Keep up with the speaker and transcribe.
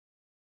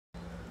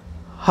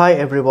Hi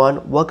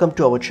everyone, welcome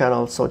to our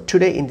channel. So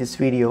today in this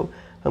video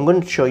I'm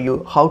going to show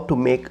you how to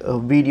make a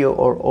video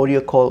or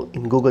audio call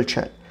in Google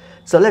Chat.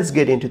 So let's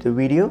get into the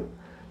video.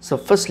 So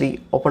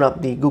firstly, open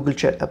up the Google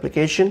Chat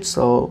application.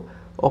 So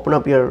open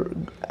up your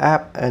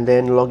app and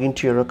then log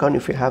into your account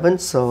if you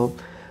haven't. So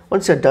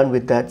once you're done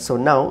with that, so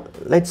now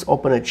let's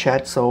open a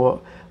chat.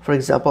 So for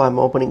example, I'm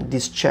opening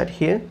this chat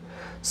here.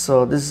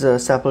 So this is a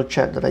sample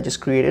chat that I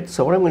just created.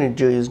 So what I'm going to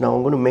do is now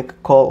I'm going to make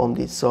a call on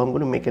this. So I'm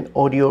going to make an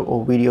audio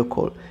or video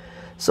call.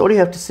 So what you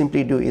have to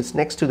simply do is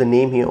next to the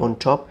name here on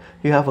top,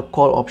 you have a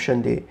call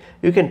option there.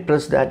 You can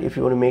press that if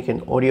you want to make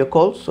an audio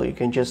call. So you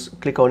can just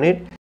click on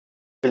it.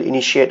 It will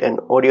initiate an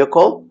audio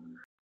call.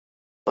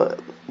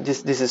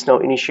 This is now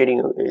initiating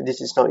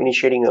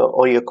an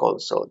audio call.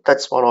 So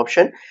that's one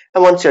option.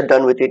 And once you're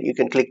done with it, you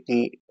can click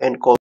the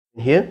end call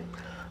here.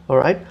 All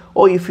right.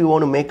 Or if you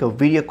want to make a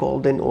video call,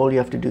 then all you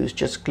have to do is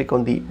just click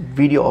on the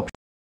video option,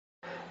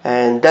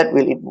 and that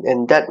will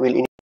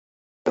initiate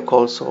the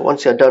call. So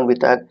once you're done with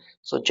that,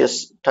 so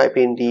just type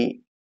in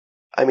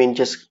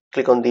just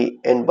click on the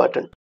end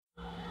button.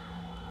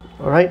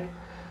 All right,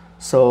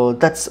 so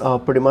that's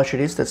pretty much it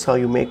is. That's how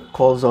you make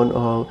calls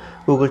on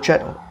Google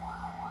Chat.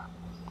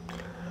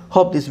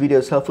 Hope this video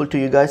is helpful to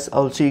you guys.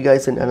 I'll see you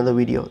guys in another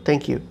video.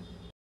 Thank you.